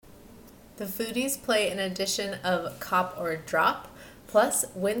The foodies play an edition of Cop or Drop, plus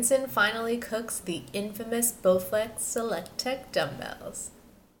Winson finally cooks the infamous Bowflex Selecttech Dumbells.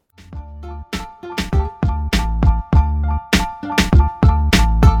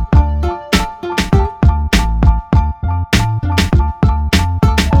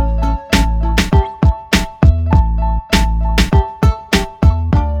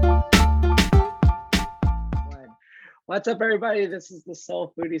 What's up, everybody? This is the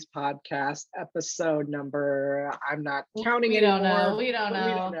Soul Foodies podcast, episode number, I'm not counting anymore. We don't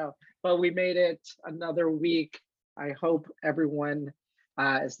know. But we made it another week. I hope everyone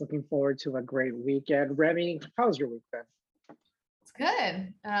is looking forward to a great weekend. Remi, how's your week been? It's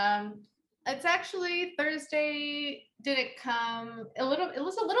good. It's actually Thursday didn't come it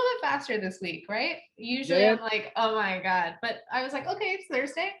was a little bit faster this week, right? Usually I'm like, oh my God. But I was like, okay, it's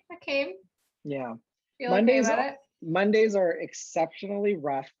Thursday. It came. Yeah. Feel okay about it? Mondays are exceptionally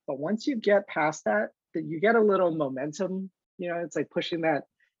rough, but once you get past that, you get a little momentum. You know, it's like pushing that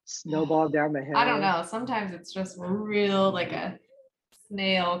snowball down the hill. I don't know. Sometimes it's just real like a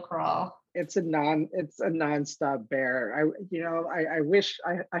snail crawl. It's a nonstop bear. I wish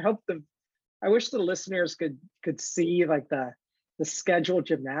the listeners could see like the scheduled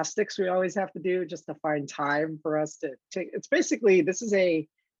gymnastics we always have to do just to find time for us to take. It's basically, this is a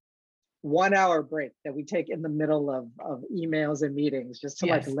 1 hour break that we take in the middle of emails and meetings just to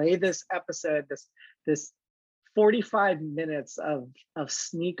like lay this episode, this 45 minutes of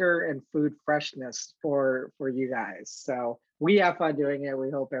sneaker and food freshness for you guys. So we have fun doing it. We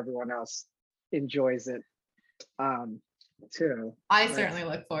hope everyone else enjoys it too. I certainly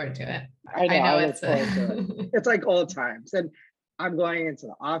look forward to it. I know it's forward to it. It's like old times. And I'm going into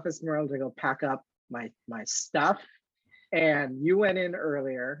the office tomorrow to go pack up my stuff. And you went in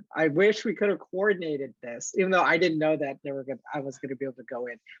earlier. I wish we could have coordinated this, even though I didn't know that I was gonna be able to go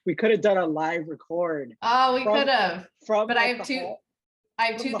in. We could have done a live record. Oh, we could have. But like I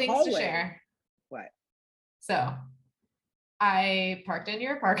have two things hallway. To share. What? So I parked in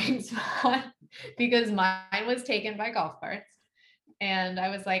your parking spot because mine was taken by golf carts. And I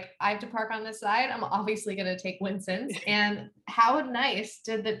was like, I have to park on this side. I'm obviously gonna take Winson's. And how nice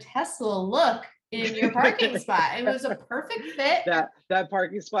did the Tesla look in your parking spot? It was a perfect fit. That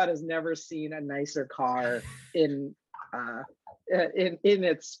parking spot has never seen a nicer car in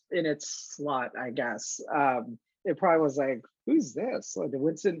its slot, I guess. It probably was like, who's this? Like, did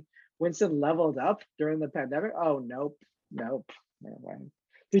Winson leveled up during the pandemic? Oh, nope. Never mind.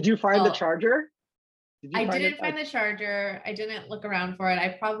 Did you find the charger? I didn't find the charger. I didn't look around for it.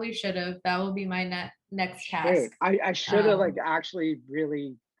 I probably should have. That will be my next task. I should have actually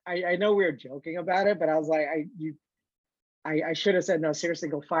really. I know we were joking about it, but I was like, I should have said, no, seriously,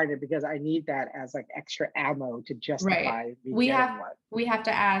 go find it because I need that as like extra ammo to justify me we have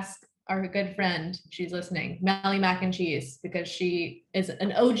to ask our good friend, she's listening, Melly Mac and Cheese, because she is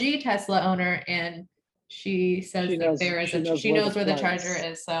an OG Tesla owner and she says she knows where the charger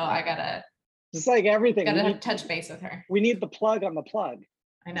is. So I gotta just like everything. Gotta touch base with her. We need the plug on the plug.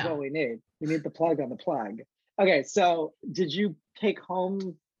 I know. That's what we need. We need the plug on the plug. Okay, so did you take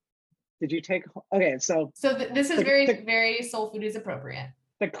home? So this is very Soul Foodies appropriate.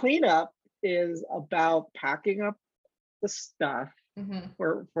 The cleanup is about packing up the stuff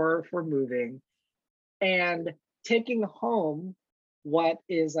for moving and taking home what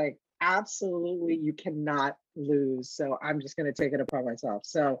is like absolutely you cannot lose. So I'm just going to take it upon myself.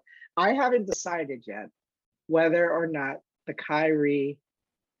 So I haven't decided yet whether or not the Kyrie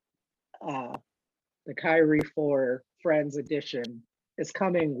for Friends edition is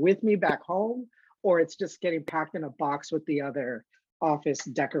coming with me back home, or it's just getting packed in a box with the other office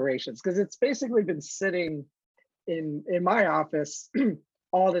decorations, because it's basically been sitting in my office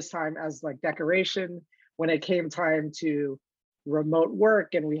all this time as like decoration. When it came time to remote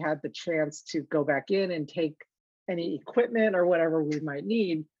work and we had the chance to go back in and take any equipment or whatever we might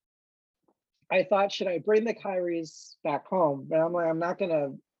need, I thought, should I bring the Kyries back home? But I'm like, I'm not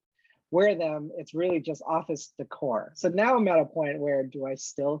gonna wear them. It's really just office decor. So now I'm at a point where, do I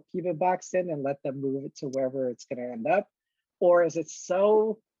still keep it boxed in and let them move it to wherever it's going to end up? Or is it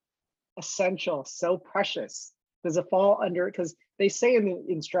so essential, so precious? Does it fall under, because they say in the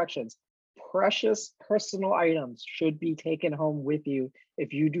instructions, precious personal items should be taken home with you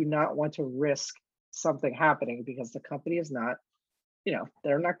if you do not want to risk something happening, because the company is not,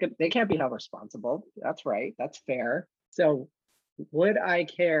 they're not good. They can't be held responsible. That's right. That's fair. So would I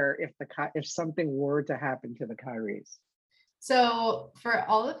care if something were to happen to the Kyries? So for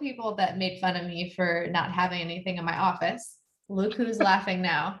all the people that made fun of me for not having anything in my office, look who's laughing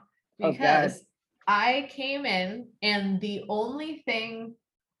now, because I came in and the only thing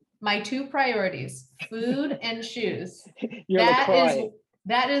my two priorities, food and shoes. You're LaCroix.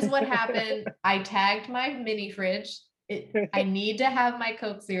 That is what happened. I tagged my mini fridge. I need to have my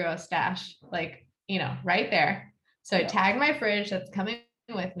Coke Zero stash, like, right there. So I tagged my fridge that's coming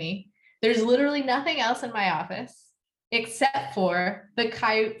with me. There's literally nothing else in my office except for the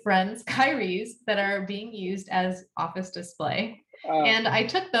Kyrie's that are being used as office display. And I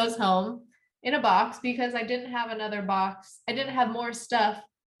took those home in a box because I didn't have another box. I didn't have more stuff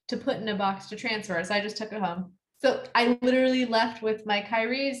to put in a box to transfer. So I just took it home. So I literally left with my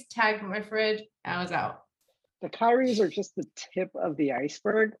Kyrie's, tagged my fridge, and I was out. The Kyrie's are just the tip of the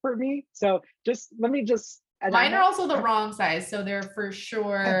iceberg for me. So let me Mine are also the wrong size, so they're for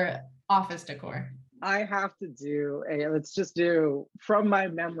sure office decor. I have to do let's just do from my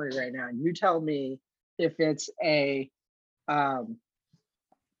memory right now. You tell me if it's I don't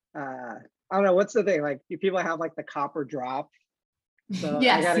know, what's the thing? Like, people have like the copper drop. So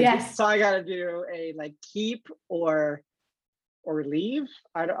yes. I gotta do a like keep or leave,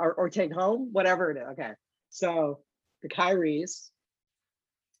 or take home, whatever it is. Okay. So the Kyrie's.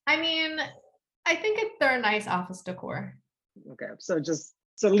 I mean, I think they're a nice office decor. Okay. So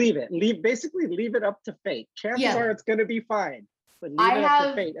leave it up to fate. Chances are it's gonna be fine. But leave it up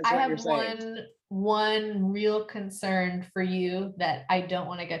to fate is what you're saying. One real concern for you that I don't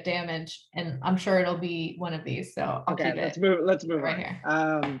want to get damaged, and I'm sure it'll be one of these. So I'll keep it. Let's move right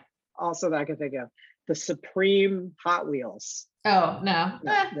on. Here. Also that I can think of the Supreme Hot Wheels. Oh no.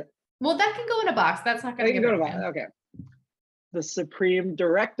 Well, that can go in a box. That's not going to go in a box. Okay. The Supreme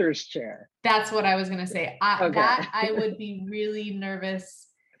Director's Chair. That's what I was going to say. That I would be really nervous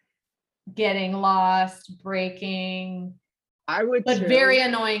getting lost, breaking. I would, but very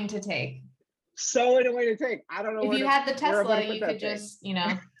annoying to take. So annoying to take. I don't know. If you had the Tesla, you could just,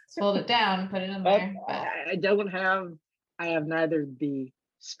 fold it down, put it in there. But I have neither the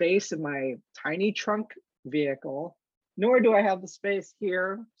space in my tiny trunk vehicle, nor do I have the space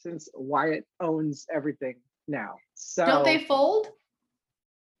here since Wyatt owns everything now. So don't they fold?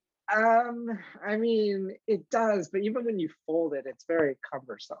 I mean, it does, but even when you fold it, it's very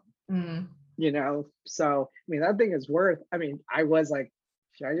cumbersome. So I mean, that thing is I was like,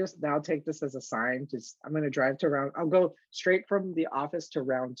 should I just now take this as a sign? I'm going to drive to I'll go straight from the office to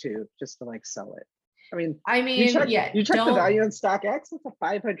round 2 just to like sell it. You check the value on StockX. It's a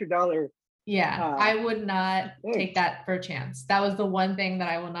 $500. Yeah, I would not take that for a chance. That was the one thing that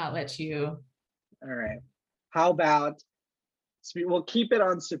I will not let you. All right. How about, we'll keep it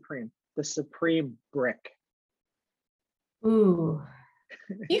on Supreme, the Supreme brick. Ooh,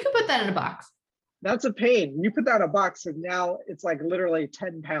 you can put that in a box. That's a pain. You put that in a box, and now it's like literally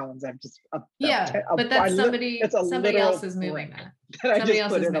 10 pounds. I'm just but that's somebody else is moving that. Somebody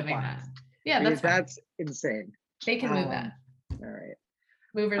else is moving that. Yeah, that's insane. They can move that. All right.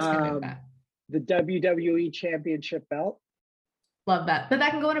 Movers can move that. The WWE Championship belt. Love that. But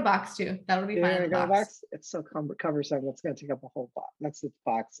that can go in a box too. That would be fine in a box. It's so cumbersome. It's going to take up a whole box. That's the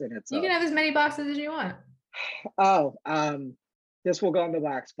box in it. You can have as many boxes as you want. This will go in the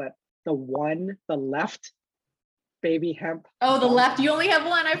box, but the left baby hemp. Oh, the left. You only have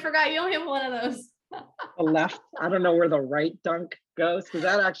one. I forgot you only have one of those. The left. I don't know where the right dunk goes because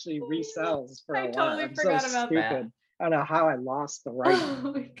that actually resells for a while. I totally forgot about that. I don't know how I lost the right.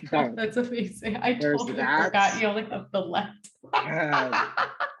 Oh my God, that's amazing. I totally forgot you only have the left. I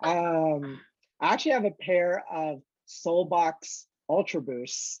actually have a pair of Soulbox Ultra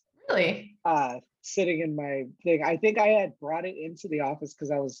Boosts. Really? Sitting in my thing. I think I had brought it into the office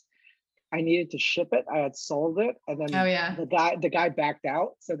because I needed to ship it. I had sold it, and then the guy backed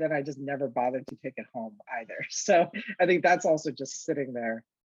out. So then I just never bothered to take it home either. So I think that's also just sitting there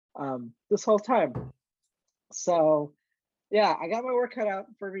this whole time. So yeah, I got my work cut out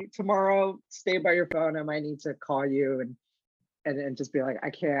for me tomorrow. Stay by your phone. I might need to call you and just be like, I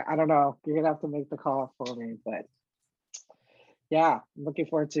don't know. You're gonna have to make the call for me. But yeah, I'm looking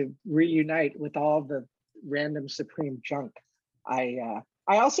forward to reunite with all the random Supreme junk. I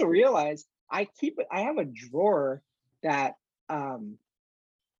also realized I have a drawer that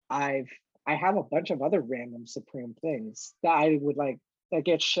I have a bunch of other random Supreme things that I would like that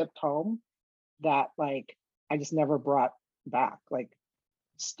get shipped home that like I just never brought back, like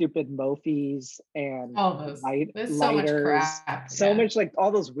stupid Mophis and there's so much crap. So much, like all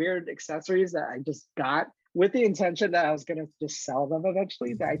those weird accessories that I just got with the intention that I was gonna just sell them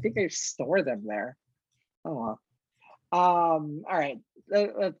eventually. That I think I store them there. Oh well. All right,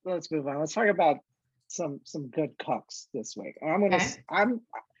 let's move on. Let's talk about some good cooks this week.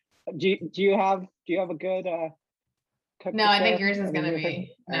 Do you have a good cook? No, I think yours is gonna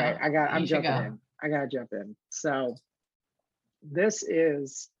be. No, all right, I'm jumping in. I gotta jump in. So this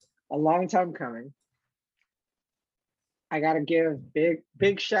is a long time coming. I gotta give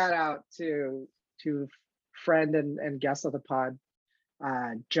big shout out to friend and guest of the pod,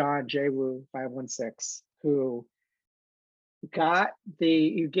 John Jwu 516, who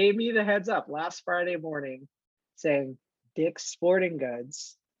you gave me the heads up last Friday morning saying Dick's Sporting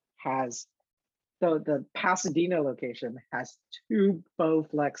Goods has the Pasadena location has 2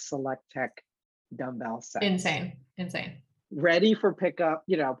 Bowflex Selecttech dumbbell sets. Insane. Ready for pickup,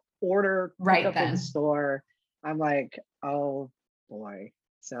 order Right pickup in then. the store. I'm like, oh boy.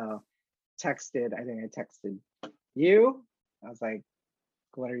 So I think I texted you. I was like,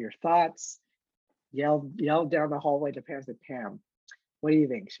 what are your thoughts? Yelled down the hallway to Pam, said, Pam, what do you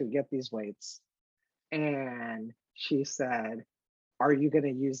think? Should we get these weights? And she said, are you going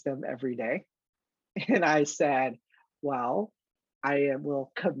to use them every day? And I said, well, I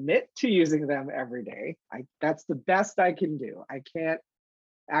will commit to using them every day. That's the best I can do. I can't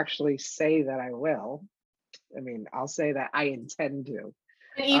actually say that I will. I mean, I'll say that I intend to.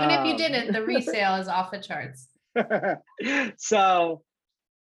 And even if you didn't, the resale is off the charts. So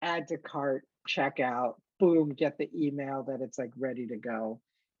add to cart, check out, boom, get the email that it's like ready to go.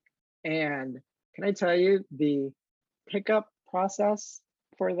 And can I tell you, the pickup process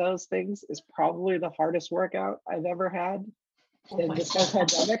for those things is probably the hardest workout I've ever had in this whole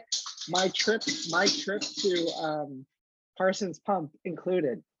pandemic. My trip to Parsons Pump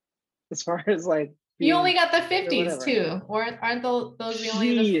included, as far as like you only got the 50s too, or aren't those the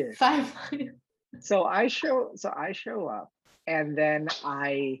only the 5? So I show up, and then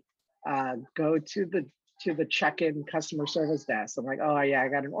I go to the check-in customer service desk. I'm like, oh yeah, I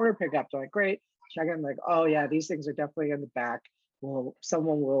got an order pickup. They're like, great. Check in, like, oh yeah, these things are definitely in the back. Well,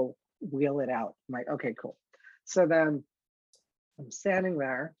 someone will wheel it out. I'm like, okay, cool. So then I'm standing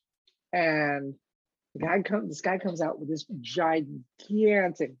there, and this guy comes out with this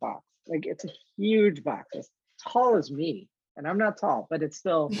gigantic box. Like, it's a huge box, as tall as me. And I'm not tall, but it's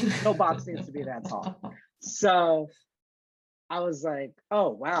still, no box needs to be that tall. So I was like, oh,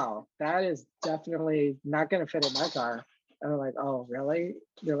 wow, that is definitely not going to fit in my car. And they're like, oh, really?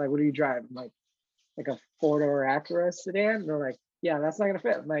 They're like, what do you drive? I'm like a 4-door Acura sedan. And they're like, yeah, that's not going to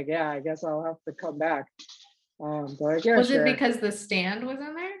fit. I'm like, yeah, I guess I'll have to come back. Like, yeah, was sure. it because the stand was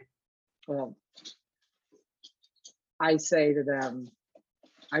in there? Well, I say to them,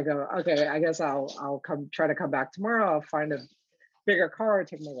 I go, okay, I guess I'll try to come back tomorrow. I'll find a bigger car,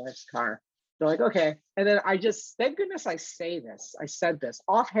 take my wife's car. They're like, okay. And then thank goodness I said this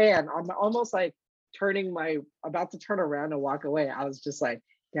offhand. I'm almost like about to turn around and walk away. I was just like,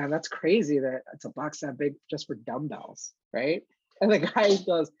 yeah, that's crazy that it's a box that big just for dumbbells, right? And the guy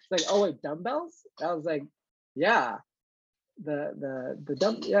goes, like, oh wait, dumbbells? I was like, yeah, the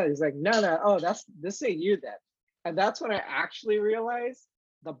dumb, yeah. He's like, no, oh, this ain't you then. And that's when I actually realized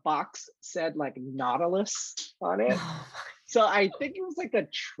the box said like Nautilus on it. So I think it was like a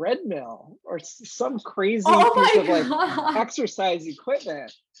treadmill or some crazy piece of like exercise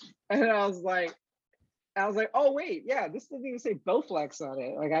equipment. And I was like, oh wait, yeah, this doesn't even say Bowflex on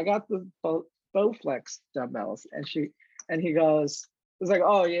it. Like, I got the Bowflex dumbbells. And he goes, it's like,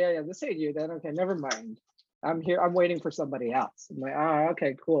 oh yeah, this ain't you then. Okay, never mind. I'm here. I'm waiting for somebody else. I'm like, oh,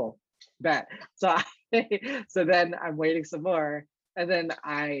 okay, cool, bet. So so then I'm waiting some more, and then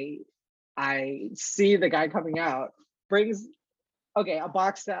I see the guy coming out, brings a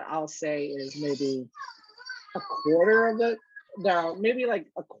box that I'll say is maybe a quarter of it. No, maybe like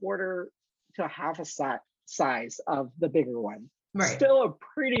a quarter to half a size of the bigger one. Right. Still a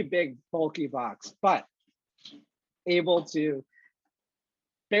pretty big, bulky box, but able to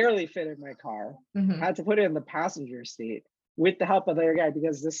barely fit in my car. Mm-hmm. I had to put it in the passenger seat with the help of the other guy,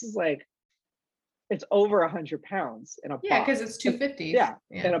 because this is like, it's over 100 pounds in a box. Yeah, because it's 250. Yeah,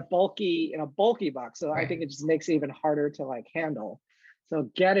 in a bulky box. So right. I think it just makes it even harder to like handle. So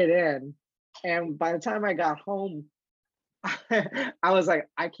get it in. And by the time I got home, I was like,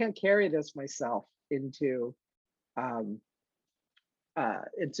 I can't carry this myself into my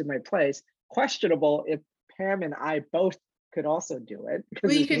place. Questionable if Pam and I both could also do it.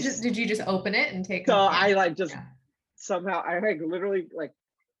 Well, you could did you just open it and take so them? I like just somehow I like literally like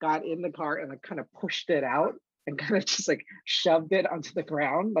got in the car and like kind of pushed it out and kind of just like shoved it onto the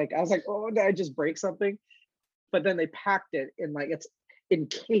ground. Like, I was like, oh, did I just break something? But then they packed it in, like, it's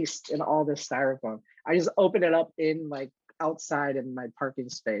encased in all this styrofoam. I just opened it up in like outside in my parking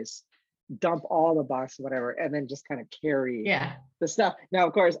space, dump all the boxes, whatever, and then just kind of carry the stuff. Now,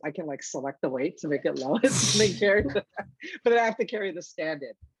 of course, I can like select the weight to make it lowest and then carry but then I have to carry the stand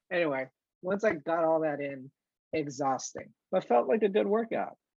in. Anyway, once I got all that in, exhausting, but felt like a good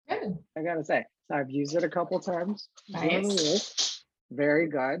workout. Good. I gotta say, so I've used it a couple times. Nice. Very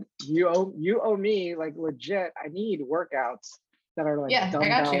good. You owe me like legit. I need workouts that are like Yeah, I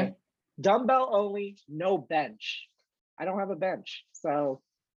got you. dumbbell only, no bench. I don't have a bench, so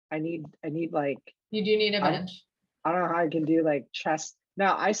I need like You do need a I bench. I don't know how I can do like chest.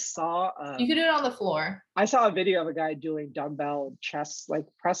 Now You could do it on the floor. I saw a video of a guy doing dumbbell chest like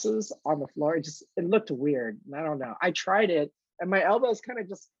presses on the floor. It looked weird. I don't know. I tried it and my elbows kind of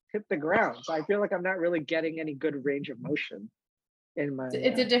just hit the ground. So I feel like I'm not really getting any good range of motion in my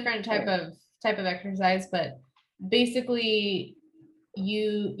It's a different type of exercise, but basically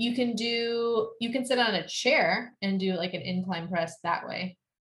you can sit on a chair and do like an incline press that way.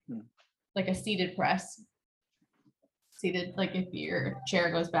 Like a seated press. Seated, like if your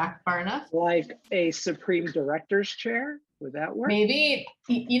chair goes back far enough. like a Supreme Director's chair. Would that work? Maybe.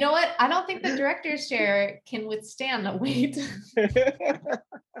 You know what? I don't think the director's chair can withstand the weight.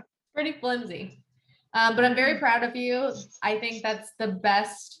 Pretty flimsy. But I'm very proud of you. I think that's the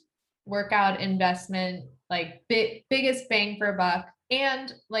best workout investment, like biggest bang for a buck.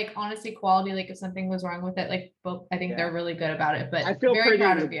 And like honestly, quality, like if something was wrong with it, like both, I think they're really good about it. But I feel very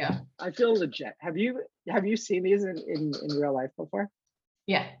proud of you. I feel legit. Have you seen these in real life before?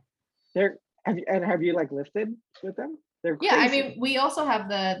 Yeah. Have you like lifted with them? They're crazy. Yeah, I mean, we also have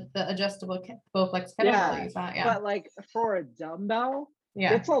the adjustable Bowflex kettlebell. Yeah, but like for a dumbbell,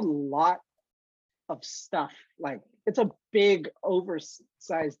 it's a lot of stuff. Like it's a big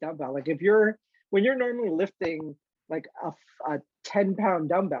oversized dumbbell. Like when you're normally lifting like a 10-pound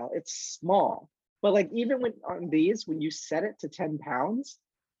dumbbell, it's small. But like even on these, when you set it to 10 pounds,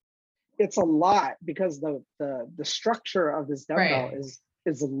 it's a lot because the structure of this dumbbell is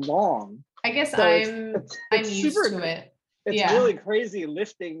long. I guess so I'm used to it. It's really crazy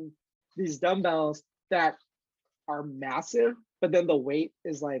lifting these dumbbells that are massive, but then the weight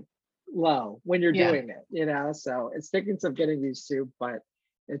is like low when you're doing it, so it's taking some getting used to, but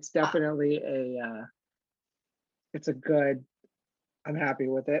it's definitely it's a good, I'm happy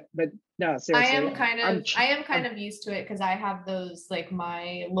with it. But no, seriously, I am kind of used to it because I have those like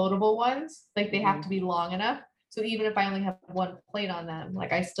my loadable ones, like they have to be long enough. So even if I only have one plate on them,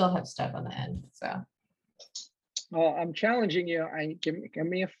 like I still have stuff on the end. So well, I'm challenging you. Give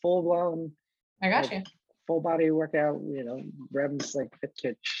me a full blown, I got you. Full body workout, Rem's like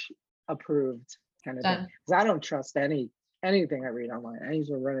FitKitch approved kind of thing. Because I don't trust anything I read online. I need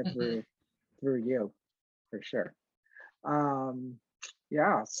to run it through you for sure.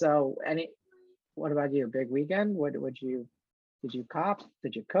 So what about you? Big weekend? Did you cop?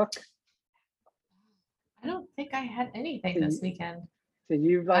 Did you cook? I don't think I had anything this weekend. So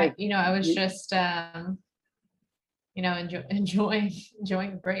you I was just enjoying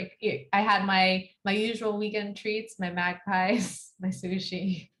the break. I had my usual weekend treats, my magpies, my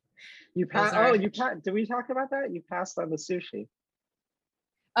sushi. You passed. Oh, did we talk about that? You passed on the sushi.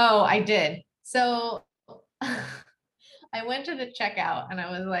 Oh, I did. So I went to the checkout and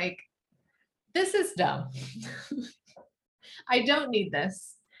I was like, this is dumb. I don't need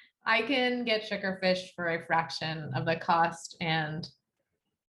this. I can get sugarfish for a fraction of the cost, and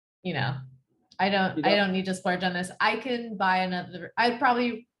I don't need to splurge on this. I can buy another. I'd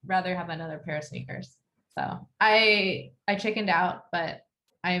probably rather have another pair of sneakers. So I chickened out, but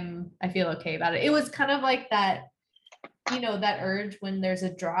I feel okay about it. It was kind of like that, that urge when there's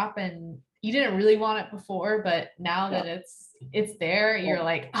a drop and you didn't really want it before, but now that it's there, you're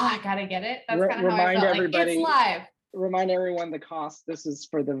like, I gotta get it. That's kind of how I felt. Like it's live. Remind everyone the cost. This is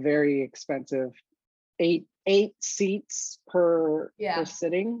for the very expensive 8 seats per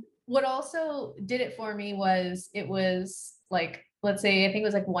sitting. What also did it for me was it was like, let's say, I think it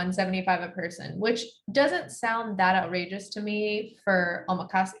was like $175 a person, which doesn't sound that outrageous to me for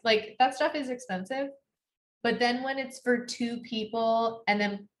omakase. Like that stuff is expensive, but then when it's for 2 people and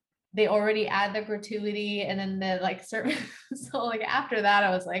then they already add the gratuity and then the like service. So like after that, I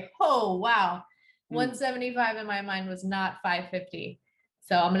was like, oh wow, 175 in my mind was not 550.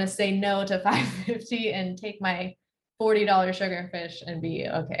 So I'm gonna say no to 550 and take my $40 sugarfish and be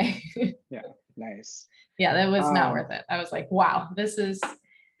okay. Yeah, nice. Yeah, that was not worth it. I was like, wow, this is,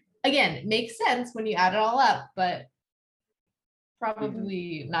 again, makes sense when you add it all up, but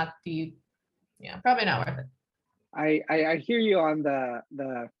probably probably not worth it. I hear you on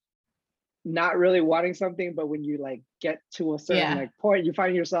the not really wanting something, but when you like get to a certain like point, you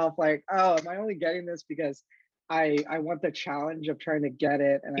find yourself like, oh, am I only getting this because I want the challenge of trying to get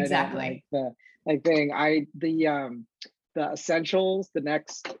it, and I don't like the thing. The essentials, the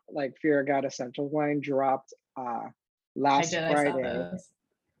next like Fear of God essentials line dropped last Friday,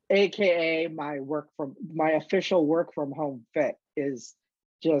 aka my official work from home fit is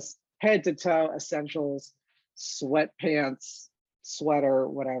just head to toe essentials, sweatpants, sweater,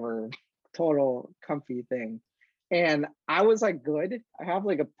 whatever, total comfy thing. And I was like, good. I have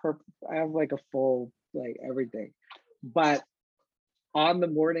like a full, like everything. But on the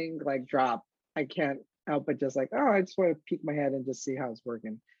morning like drop, I can't help but just like, oh, I just want to peek my head and just see how it's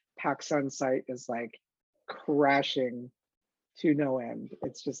working. PacSun site is like crashing to no end.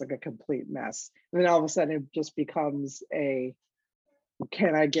 It's just like a complete mess. And then all of a sudden it just becomes a,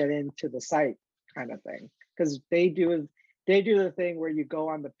 can I get into the site kind of thing? Because they do the thing where you go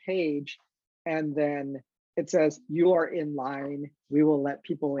on the page and then it says you are in line. We will let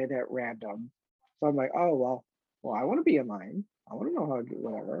people in at random. So I'm like, oh well, I want to be in line. I want to know how to do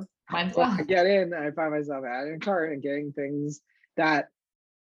whatever. So I get in and I find myself adding a cart and getting things that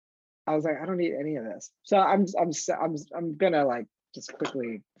I was like, I don't need any of this. So I'm gonna like just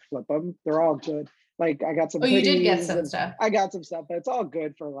quickly flip them. They're all good. Like I got some. Oh, you did get hoodies some and stuff. I got some stuff, but it's all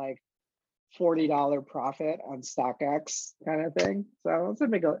good for like $40 profit on StockX kind of thing. So let's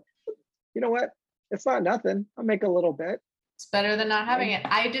make a. You know what? It's not nothing. I'll make a little bit. It's better than not having it.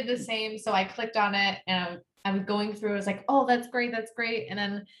 I did the same. So I clicked on it and I was going through. I was like, oh, that's great. That's great. And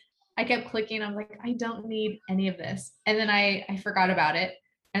then I kept clicking. I'm like, I don't need any of this. And then I forgot about it.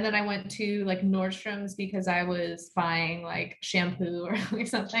 And then I went to like Nordstrom's because I was buying like shampoo or like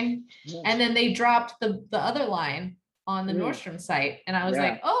something. Yeah. And then they dropped the other line on the Nordstrom site. And I was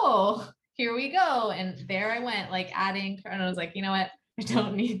like, oh, here we go. And there I went, like adding, and I was like, you know what? I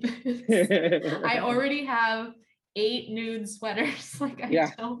don't need this. I already have 8 nude sweaters. Like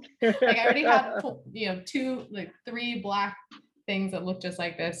I don't, like I already have, you know, 2, like 3 black things that look just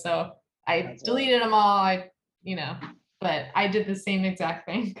like this. So I deleted them all. But I did the same exact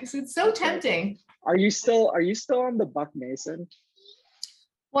thing because it's so tempting. Are you still on the Buck Mason?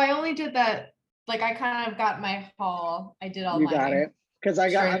 Well, I only did that. Like I kind of got my haul. I did all you got it. Because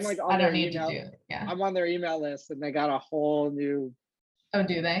I'm like on their email. I'm on their email list and they got a whole new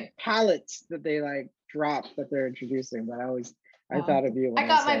do they? Palettes that they like dropped that they're introducing. But I thought of you. I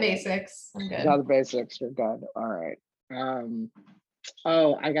got my basics. I'm good. You got the basics. You're good. All right.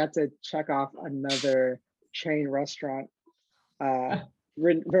 Oh, I got to check off another chain restaurant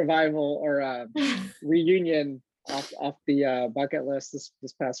revival or reunion off the bucket list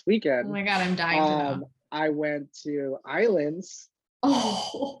this past weekend. Oh my god, I'm dying to know. I went to Islands.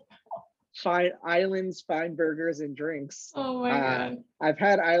 Oh. Fine burgers and drinks. Oh my god. I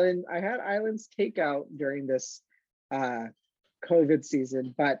had Islands takeout during this COVID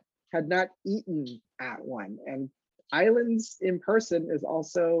season, but had not eaten at one. And Islands in person is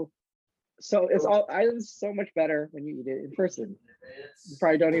also Islands so much better when you eat it in person. You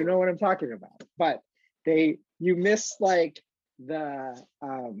probably don't even know what I'm talking about, but you miss like the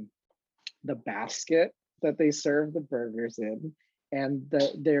basket that they serve the burgers in, and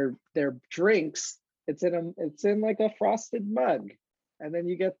their drinks. It's in like a frosted mug, and then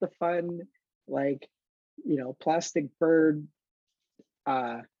you get the fun like plastic bird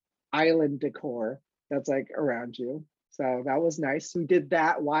island decor that's like around you. So that was nice. We did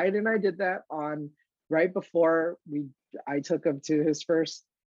that. Wyatt and I did that on right before I took him to his first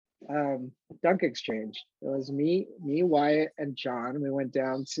DunkXchange. It was me, Wyatt, and John. We went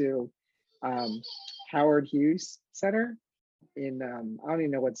down to Howard Hughes Center in I don't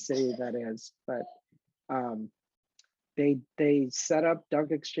even know what city that is, but they set up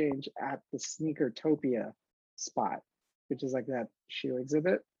DunkXchange at the Sneakertopia spot, which is like that shoe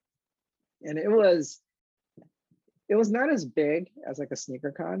exhibit, and it was not as big as like a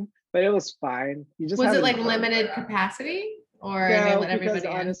sneaker con, but it was fine. You just was it like limited capacity, or no? Because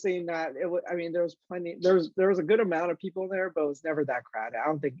honestly, not. I mean, there was plenty. There was a good amount of people there, but it was never that crowded. I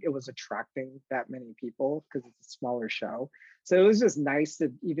don't think it was attracting that many people because it's a smaller show. So it was just nice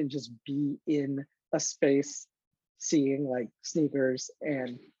to even just be in a space, seeing like sneakers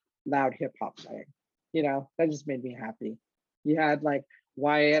and loud hip hop playing. That just made me happy. You had like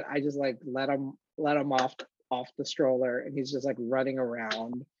Wyatt. I just like let him off the stroller, and he's just like running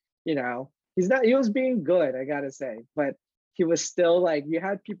around. He was being good, I gotta say, but he was still like, you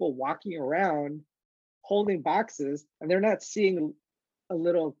had people walking around holding boxes and they're not seeing a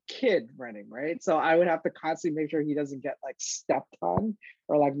little kid running, right? So I would have to constantly make sure he doesn't get like stepped on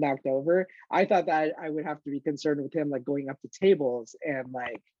or like knocked over. I thought that I would have to be concerned with him like going up to tables and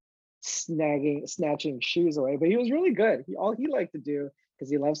like snatching shoes away, but he was really good. All he liked to do, because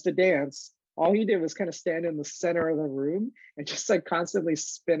he loves to dance, all he did was kind of stand in the center of the room and just like constantly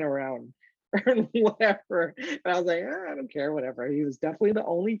spin around or whatever. And I was like, I don't care, whatever. He was definitely the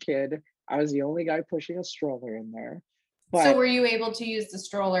only kid. I was the only guy pushing a stroller in there. But, so were you able to use the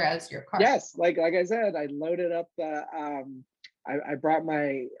stroller as your cart? Yes, like I said, I loaded up the I brought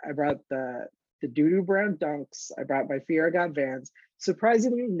the the doo-doo brown Dunks. I brought my Fear God Vans.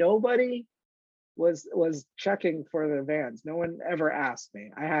 Surprisingly, nobody was checking for the Vans. No one ever asked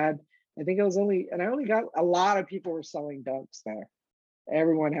me. I think it was only, and I only got, a lot of people were selling Dunks there.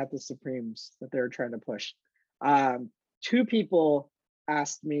 Everyone had the Supremes that they were trying to push. Two people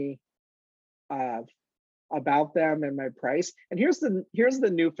asked me about them and my price. And here's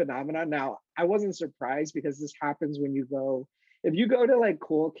the new phenomenon. Now, I wasn't surprised because this happens when you go, if you go to like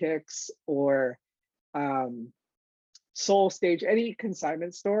Cool Kicks or Soul Stage, any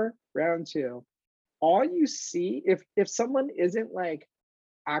consignment store, round two, all you see, if someone isn't like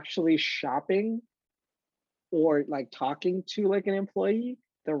actually shopping or like talking to like an employee,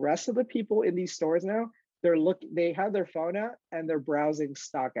 the rest of the people in these stores now, they have their phone out and they're browsing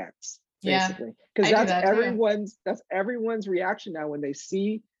StockX, basically. Because that's everyone's reaction now when they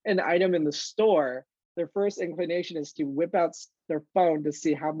see an item in the store. Their first inclination is to whip out their phone to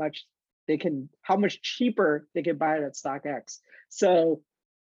see how much cheaper they can buy it at StockX. So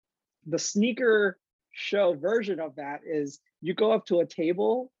the sneaker show version of that is you go up to a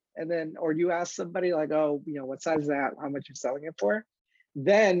table and then, or you ask somebody like, oh, what size is that? How much you're selling it for?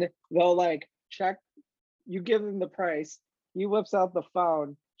 Then they'll like check, you give them the price, he whips out the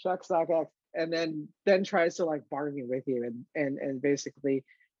phone, checks StockX, and then tries to like bargain with you and basically,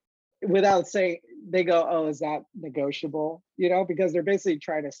 without saying, they go, oh, is that negotiable? Because they're basically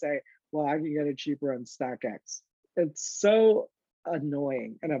trying to say, well, I can get it cheaper on StockX. It's so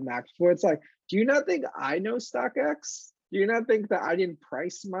annoying and obnoxious where it's like, do you not think I know StockX? Do you not think that I didn't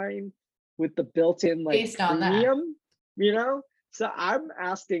price mine with the built-in like based on premium? So I'm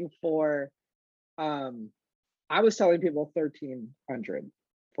asking for, I was telling people 1,300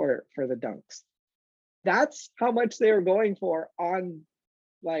 for the Dunks. That's how much they were going for on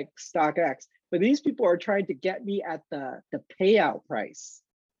like StockX. But these people are trying to get me at the payout price,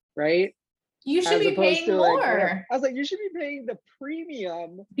 right? You should be paying more. I was like, you should be paying the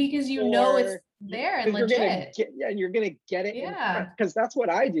premium because it's there and legit. You're gonna get it. Yeah, because that's what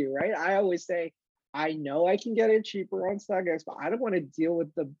I do, right? I always say, I know I can get it cheaper on StockX, but I don't want to deal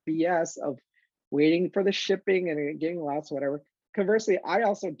with the BS of waiting for the shipping and getting lost, whatever. Conversely, I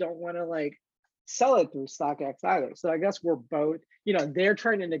also don't want to like sell it through StockX either. So I guess we're both, they're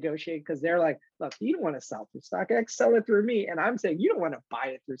trying to negotiate because they're like, look, you don't want to sell through StockX, sell it through me. And I'm saying, you don't want to buy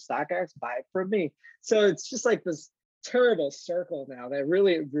it through StockX, buy it from me. So it's just like this terrible circle now that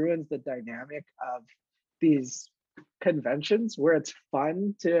really ruins the dynamic of these conventions where it's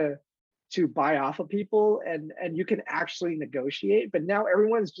fun to buy off of people and you can actually negotiate. But now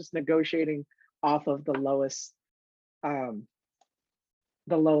everyone's just negotiating off of the lowest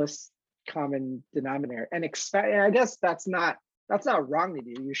common denominator and I guess that's not wrong to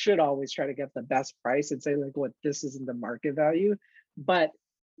do. You should always try to get the best price and say like, what, this isn't the market value, but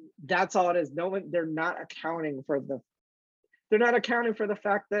that's all it is. They're not accounting for the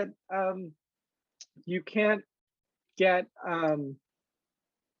fact that you can't get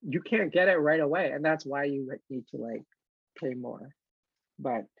it right away, and that's why you need to like pay more.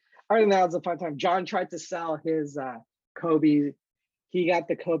 But other than that, it was a fun time. John tried to sell his Kobe. He got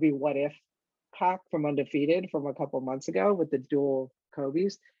the Kobe What If pack from Undefeated from a couple months ago with the dual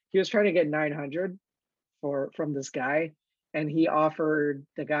Kobe's. He was trying to get 900 from this guy, and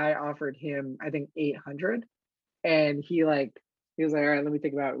the guy offered him, I think, 800. And he was like, all right, let me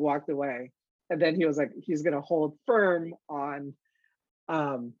think about it, walked away. And then he was like, he's gonna hold firm on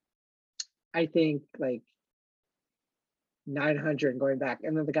I think like 900 going back.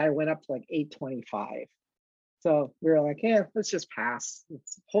 And then the guy went up to like 825. So we were like, yeah, let's just pass.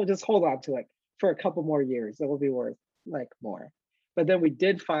 Just hold on to it for a couple more years. It will be worth like more. But then we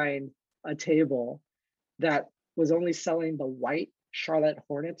did find a table that was only selling the white Charlotte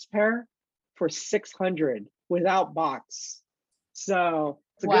Hornets pair for 600 without box. So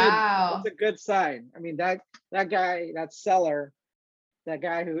it's a good sign. I mean, that guy, that seller,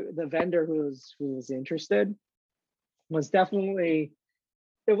 the vendor who was interested was definitely,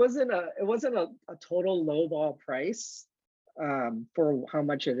 it wasn't a total lowball price for how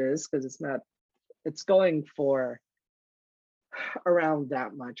much it is, because it's going for around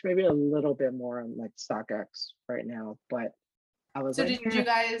that much, maybe a little bit more on like StockX right now. But I was so like, did you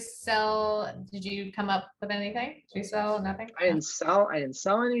guys sell? Did you come up with anything? Did you sell nothing? I didn't sell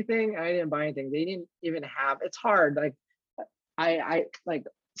anything. I didn't buy anything. They didn't even have, it's hard. Like I like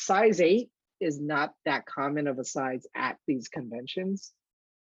size 8 is not that common of a size at these conventions.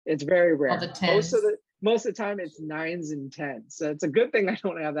 It's very rare. Most of the time it's 9s and 10s. So it's a good thing I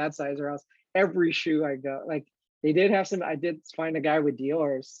don't have that size, or else every shoe I go, like they did have some, I did find a guy with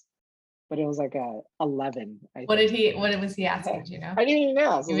dealers but it was like a 11, I What think. was he asking? Do you know? I didn't even know. So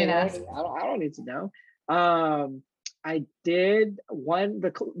I You was mean like, ask? I don't need to know. I did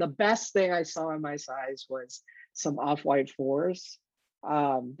the best thing I saw in my size was some off-white fours.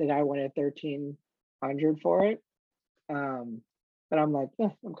 The guy wanted 1,300 for it. But I'm like,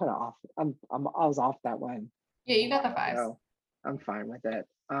 I'm kind of off. I was off that one. Yeah, you got the fives. So I'm fine with it.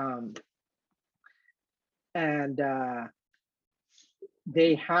 And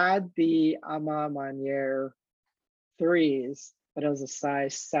they had the Ama Manier threes, but it was a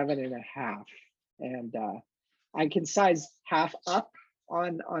size 7.5. And I can size half up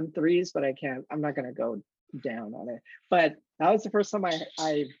on threes, but I'm not gonna go down on it. But that was the first time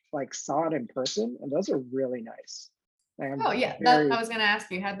I like saw it in person, and those are really nice. Oh yeah, I was gonna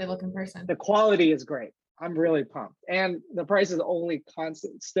ask you, how'd they look in person? The quality is great. I'm really pumped. And the price is only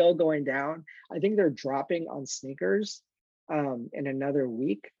constant, still going down. I think they're dropping on sneakers in another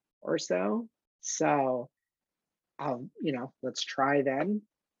week or so. So let's try them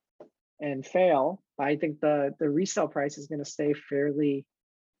and fail. I think the resale price is going to stay fairly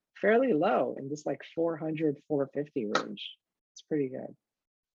low in this like 400, 450 range. It's pretty good.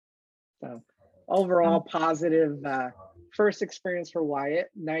 So overall positive first experience for Wyatt.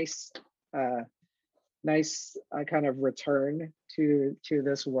 Nice kind of return to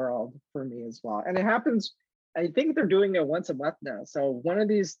this world for me as well. And it happens, I think they're doing it once a month now. So one of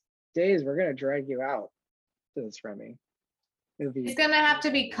these days we're gonna drag you out to this, Remi. It's gonna have to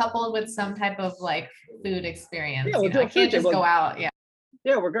be coupled with some type of like food experience. Yeah, we'll do I can't just go out. Yeah.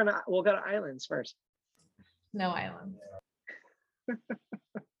 Yeah, we'll go to islands first. No islands.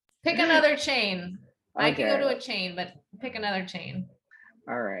 Pick another chain. Okay. I can go to a chain, but pick another chain.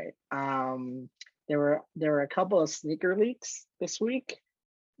 All right. There were a couple of sneaker leaks this week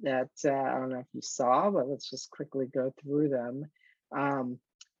that I don't know if you saw, but let's just quickly go through them.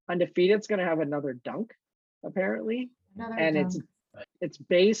 Undefeated's going to have another dunk, apparently, it's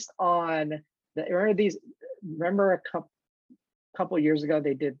based on remember a couple years ago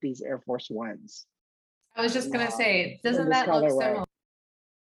they did these Air Force Ones. I was just going to say, doesn't that look similar?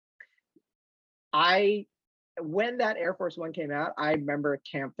 When that Air Force One came out, I remember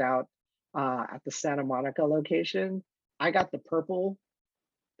camped out at the Santa Monica location. I got the purple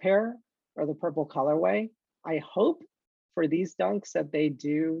pair or the purple colorway. I hope for these dunks that they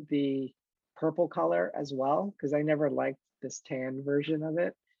do the purple color as well, because I never liked this tan version of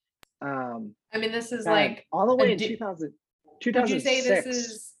it. I mean, this is like all the way in 2000. Would you say this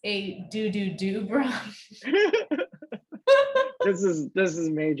is a do brown? This is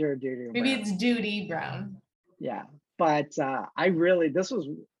major doo-doo. Maybe it's duty brown. Yeah, but I really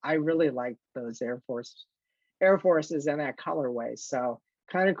liked those Air Forces and that colorway. So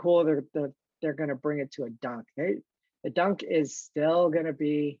kind of cool. They're gonna bring it to a dunk. The dunk is still gonna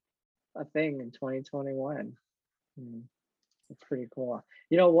be a thing in 2021. It's pretty cool.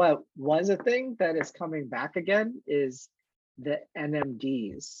 You know what was a thing that is coming back again is the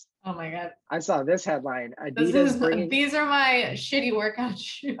NMDs. Oh my God. I saw this headline. These are my shitty workout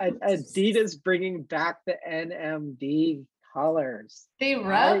shoes. Adidas bringing back the NMD colors. They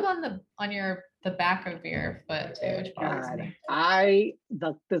rub on the back of your foot too, which bothers me.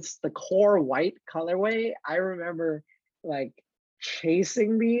 The core white colorway, I remember like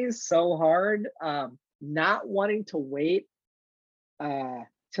chasing these so hard, not wanting to wait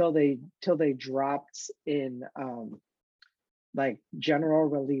till they dropped in like general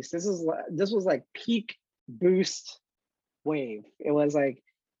release. This was like peak Boost wave. It was like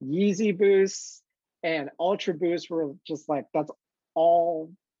Yeezy Boost and Ultra Boost were just like, that's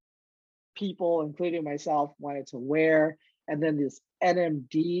all people, including myself, wanted to wear. And then this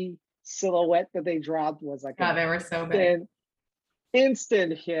NMD silhouette that they dropped was like, they were so big.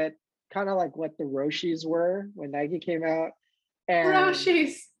 Instant hit, kind of like what the Roshis were when Nike came out. And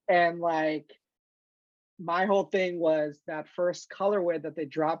Roshis. And like my whole thing was that first colorway that they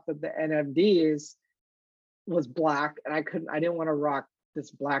dropped of the NMDs was black, and I didn't want to rock this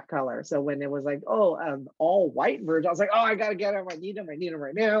black color. So when it was like, all white version, I was like, I gotta get them. I need them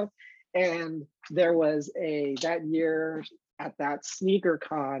right now. And there was that year at that sneaker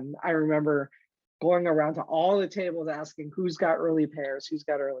con, I remember going around to all the tables asking who's got early pairs.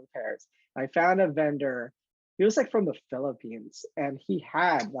 I found a vendor. He was like from the Philippines, and he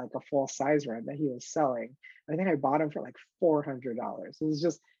had like a full size run that he was selling. I think I bought him for like $400. It was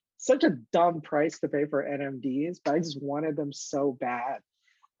just such a dumb price to pay for NMDs, but I just wanted them so bad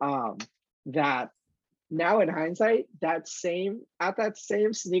that now in hindsight, at that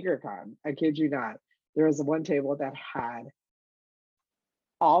same sneaker con, I kid you not, there was one table that had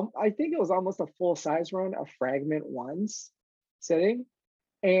I think it was almost a full size run of Fragment ones sitting.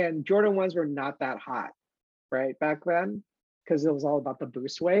 And Jordan 1s were not that hot, right, back then, because it was all about the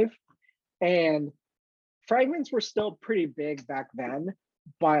boost wave. And fragments were still pretty big back then,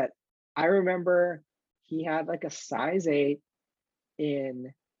 but I remember he had like a size 8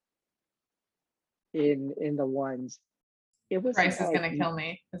 in the ones. It was Price is like, gonna kill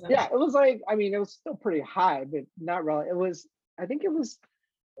me, isn't yeah, it? it was like, I mean, it was still pretty high, but not really. It was, I think it was,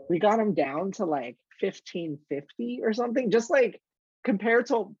 we got them down to like 1550 or something, just like compared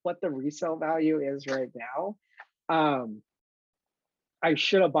to what the resale value is right now. I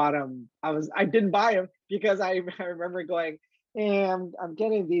should have bought them. I didn't buy them because I remember going, and I'm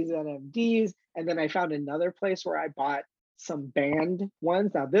getting these NMDs. And then I found another place where I bought some band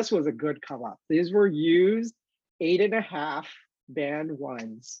ones. Now this was a good come up. These were used 8.5 band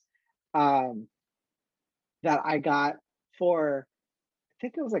ones that I got for, I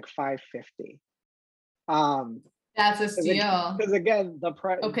think it was like 550. That's a steal. Because again, the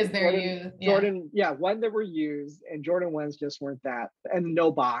price. Oh, because they're used. Yeah. Jordan, yeah, one that were used, and Jordan 1s just weren't that, and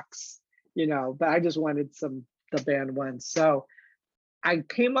no box, but I just wanted the band ones. So I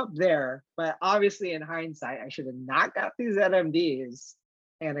came up there, but obviously in hindsight, I should have not got these NMDs,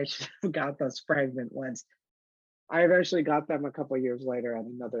 and I should have got those fragment ones. I eventually got them a couple years later at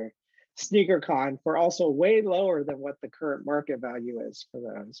another sneaker con for also way lower than what the current market value is for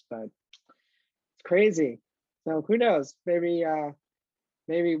those, but it's crazy. So who knows? Maybe I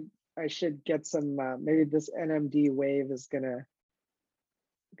should get some. Maybe this NMD wave is gonna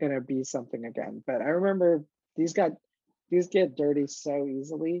be something again. But I remember these get dirty so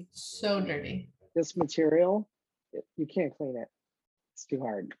easily. So dirty. This material, you can't clean it. It's too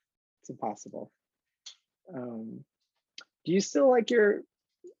hard. It's impossible. Do you still like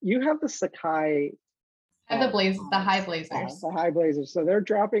you have the Sakai? I have the high blazers. The high blazers. So they're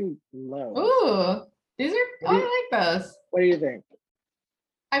dropping low. Ooh, these are, I like those. What do you think?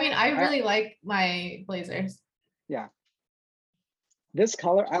 I mean, I really like my blazers. Yeah. This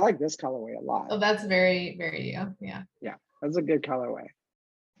color, I like this colorway a lot. Oh, that's very, very you. Yeah. Yeah, that's a good colorway.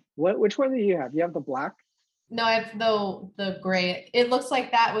 Which one do you have? You have the black? No, I have the gray. It looks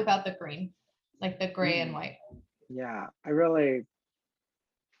like that without the green, like the gray and white. Yeah, I really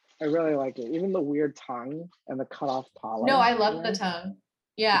like it. Even the weird tongue and the cut off collar. No, I love the tongue.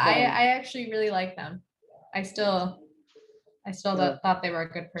 Yeah, I actually really like them. I still thought they were a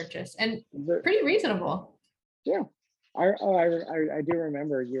good purchase and pretty reasonable. Yeah. I do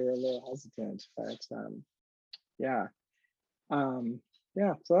remember you were a little hesitant, but yeah.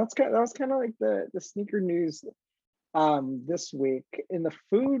 Yeah, so that was kind of like the sneaker news this week. In the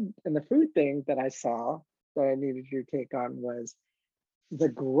food thing that I saw that I needed your take on was the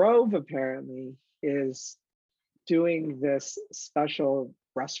Grove apparently is doing this special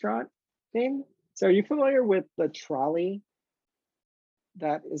restaurant thing. So are you familiar with the trolley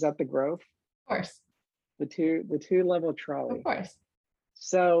that is at the Grove? Of course. The two level trolley. Of course.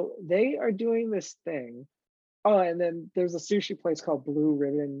 So they are doing this thing. Oh, and then there's a sushi place called Blue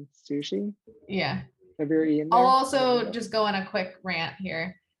Ribbon Sushi. Yeah. Have you eaten there? I'll also just go on a quick rant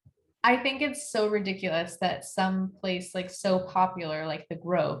here. I think it's so ridiculous that some place like so popular like the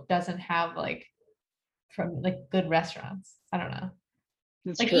Grove doesn't have like good restaurants. I don't know.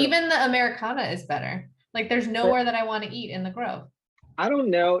 That's like true. Even the Americana is better. Like there's nowhere that I want to eat in the Grove. I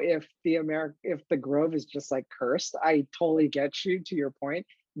don't know if the Grove is just like cursed. I totally get you to your point.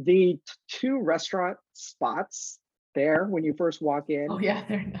 The two restaurant spots there when you first walk in. Oh yeah,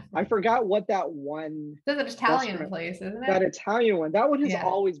 they're not. I forgot what that one. There's an Italian place, isn't it? That Italian one. That one has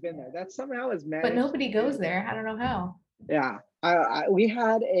always been there. That somehow is managed. But nobody goes there. I don't know how. Yeah, we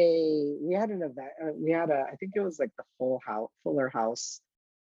had an event. I think it was like the Fuller House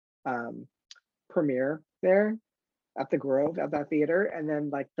premiere there at the Grove at that theater, and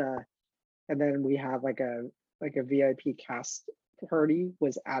then we have like a VIP cast party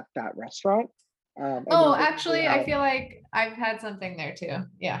was at that restaurant. Actually, I feel like I've had something there too.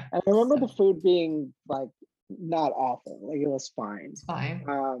 Yeah. I remember the food being like not awful, like it was fine. It's fine.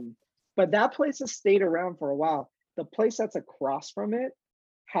 But that place has stayed around for a while. The place that's across from it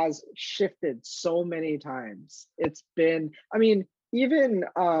has shifted so many times. It's been, I mean, even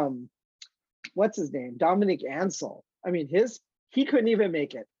what's his name? Dominic Ansel. I mean, he couldn't even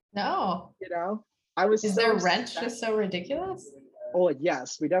make it. No. Is their rent just so ridiculous? Oh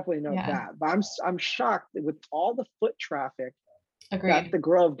yes, we definitely know that. But I'm shocked that with all the foot traffic that the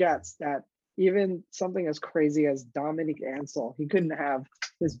Grove gets, that even something as crazy as Dominic Ansel, he couldn't have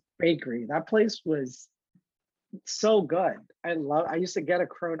his bakery. That place was so good. I used to get a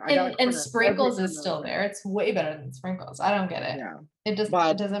Corona. And Sprinkles is still there. It's way better than Sprinkles. I don't get it. Yeah. It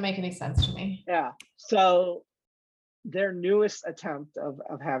doesn't make any sense to me. Yeah. So their newest attempt of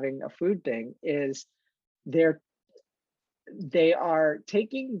having a food thing is they are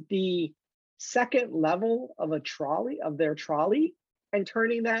taking the second level of their trolley and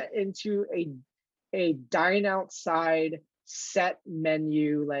turning that into a dine outside set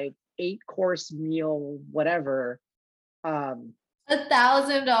menu, like 8-course meal, whatever.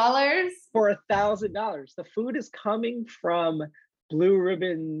 $1,000 for $1,000. The food is coming from Blue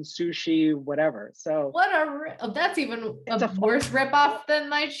Ribbon Sushi, whatever. So that's even it's a a worse ripoff than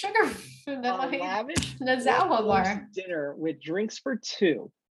my sugar than a my lavish Nazawa four-course bar. dinner with drinks for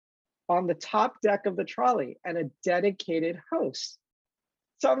 2 on the top deck of the trolley and a dedicated host.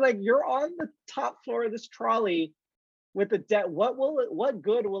 So I'm like, you're on the top floor of this trolley with what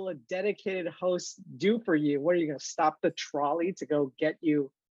good will a dedicated host do for you? What are you going to stop the trolley to go get you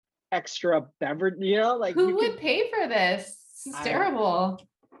extra beverage? Like who would pay for this? This is terrible.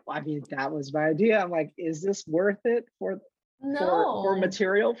 I mean, that was my idea. I'm like, is this worth it for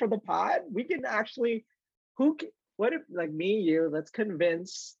material for the pod? We can actually, what if like me, you, let's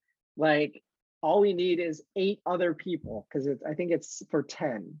convince, like, all we need is 8 other people, because I think it's for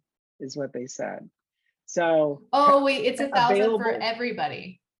 10 is what they said. So wait, it's 1,000 for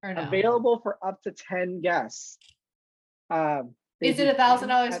everybody, or no? Available for up to 10 guests. Is it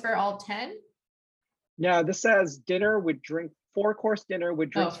 $1,000 for all 10? No, this says dinner with drink, 4-course dinner with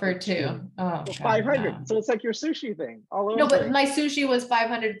drinks for 2. Oh, so 500. no. So it's like your sushi thing all over. No, but my sushi was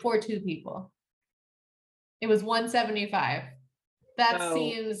 500 for 2 people. It was 175. That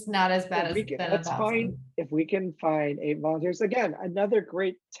seems not as bad as let's find if we can find 8 volunteers. Again, another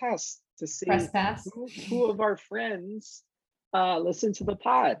great test to see who of our friends listen to the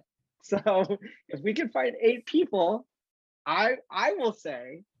pod. So if we can find 8 people, I will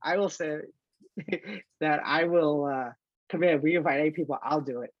say that I will come in. If we can find 8 people, I'll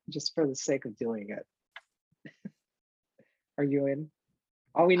do it just for the sake of doing it. Are you in?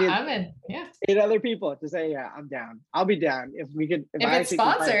 All we need, I'm in. Yeah. 8 other people to say, yeah, I'm down. I'll be down if we could. If it's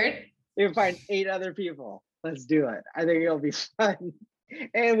sponsored, if we find 8 other people, let's do it. I think it'll be fun,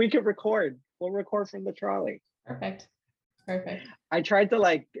 and we could record. We'll record from the trolley. Perfect. I tried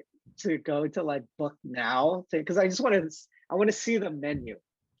to go to book now because I want to see the menu,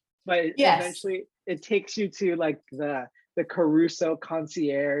 but eventually it takes you to the Caruso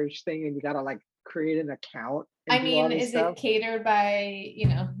concierge thing, and you gotta create an account. I mean, is it catered by,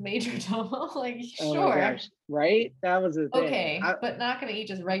 Major Domo? Oh sure. my gosh, right? That was the thing. Okay, but not gonna eat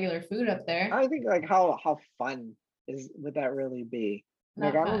just regular food up there. I think how fun would that really be?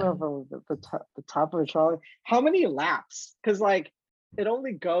 I don't know if it was the top of the trolley. How many laps? Because it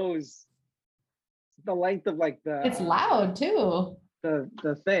only goes the length of the. It's loud too. The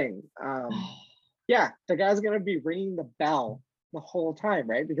thing. Yeah, the guy's gonna be ringing the bell the whole time,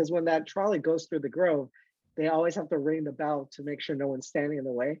 right? Because when that trolley goes through the Grove, they always have to ring the bell to make sure no one's standing in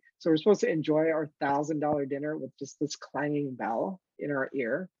the way. So we're supposed to enjoy our $1,000 dinner with just this clanging bell in our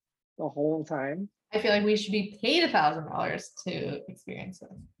ear the whole time. I feel like we should be paid $1,000 to experience it.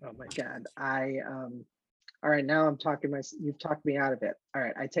 Oh my God. All right, now you've talked me out of it. All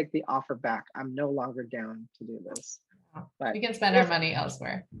right, I take the offer back. I'm no longer down to do this. But we can spend our money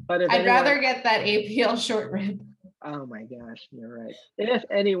elsewhere. But I'd rather get that APL short rib. Oh my gosh, you're right. If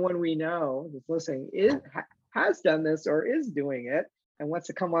anyone we know that's listening has done this or is doing it and wants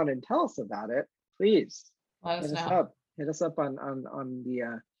to come on and tell us about it, please let us know. Hit us up on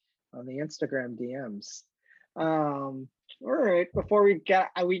the Instagram DMs. All right, before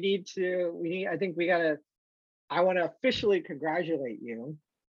I want to officially congratulate you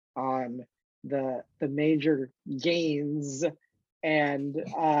on the major gains and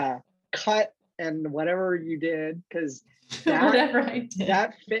cut and whatever you did, because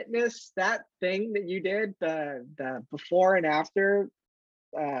that fitness, that thing that you did, the before and after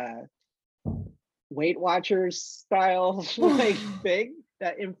Weight Watchers style thing,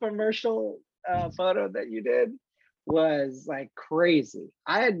 that infomercial photo that you did was crazy.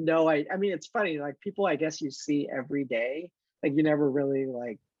 I had no idea. I mean, it's funny, people I guess you see every day, you never really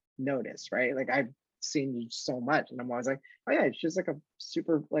notice, right? I've seen you so much and I'm always like, oh yeah, she's a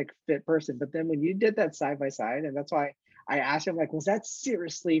super fit person. But then when you did that side by side, and that's why I asked him, was that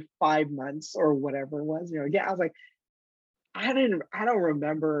seriously 5 months or whatever it was? Yeah, I was like, I don't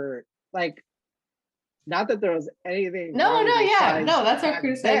remember, not that there was anything. No, that's what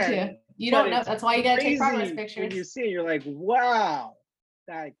Cruz said too. You don't know. That's why you gotta take progress pictures. When you see it, you're like, wow,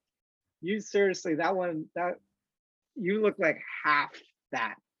 you seriously, you look like half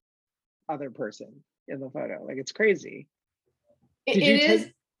that other person in the photo. It's crazy. It is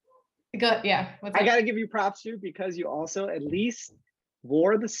good. Yeah. I gotta give you props too, because you also at least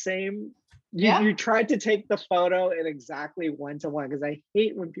wore the same You tried to take the photo in exactly 1-to-1, because I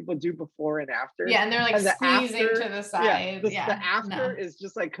hate when people do before and after. Yeah, and they're like and the squeezing after, to the side. the Yeah, after no. is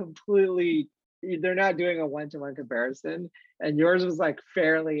just like completely, they're not doing a 1-to-1 comparison. And yours was like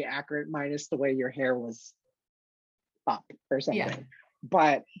fairly accurate, minus the way your hair was up or something. Yeah.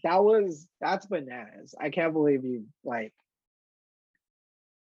 But that's bananas. I can't believe you like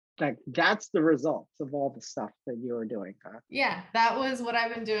that's the results of all the stuff that you were doing, huh? Yeah, that was what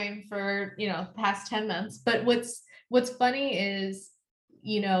I've been doing for, past 10 months. But what's funny is,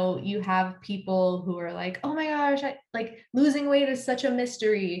 you have people who are like, "Oh my gosh, like losing weight is such a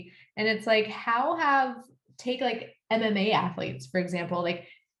mystery." And it's like, take like MMA athletes, for example, like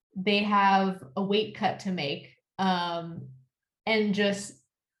they have a weight cut to make, and just,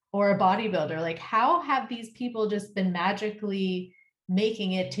 or a bodybuilder, like how have these people just been magically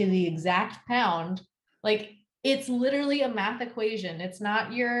making it to the exact pound? Like it's literally a math equation. It's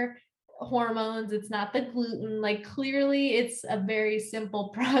not your hormones, it's not the gluten. Like clearly it's a very simple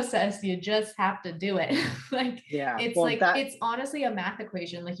process. You just have to do it. Yeah, well, that it's honestly a math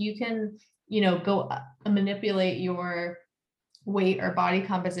equation. Like you can, go manipulate your weight or body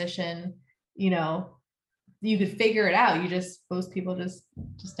composition, you could figure it out. Most people just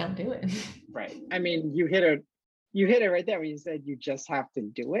don't do it. right. I mean, you hit it right there when you said you just have to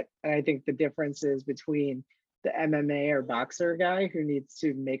do it. And I think the difference is between the MMA or boxer guy who needs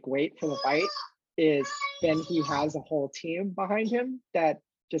to make weight for the fight is then he has a whole team behind him that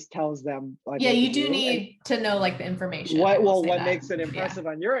just tells them like, Yeah, what you to do do. need to know like the information. What makes it impressive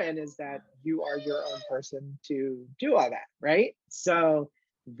on your end is that you are your own person to do all that, right? So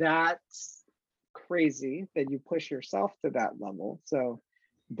that's crazy that you push yourself to that level. So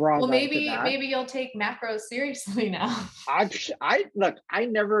bravo Well, to that. maybe you'll take macros seriously now. I look, I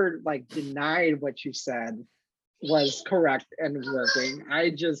never like denied what you said was correct and working. I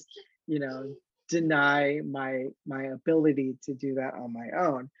just, deny my ability to do that on my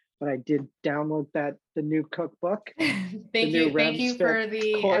own. But I did download the new cookbook. Thank you for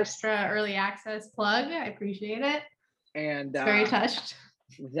the extra early access plug. I appreciate it. And very touched.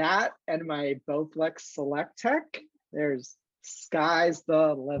 That and my Bowflex Selecttech, there's sky's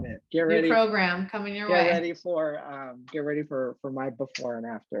the limit. Get ready. New program coming your way. Get ready for my before and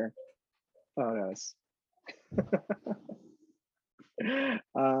after photos.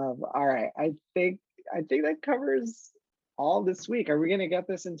 All right. I think that covers all this week. Are we going to get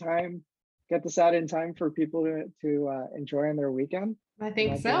this out in time for people to enjoy on their weekend? I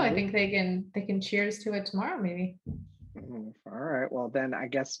think so. I think they can cheers to it tomorrow, maybe. All right. Well, then I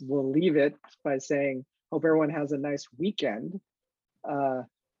guess we'll leave it by saying, hope everyone has a nice weekend.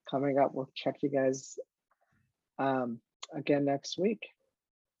 Coming up, we'll check you guys again next week.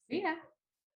 See ya.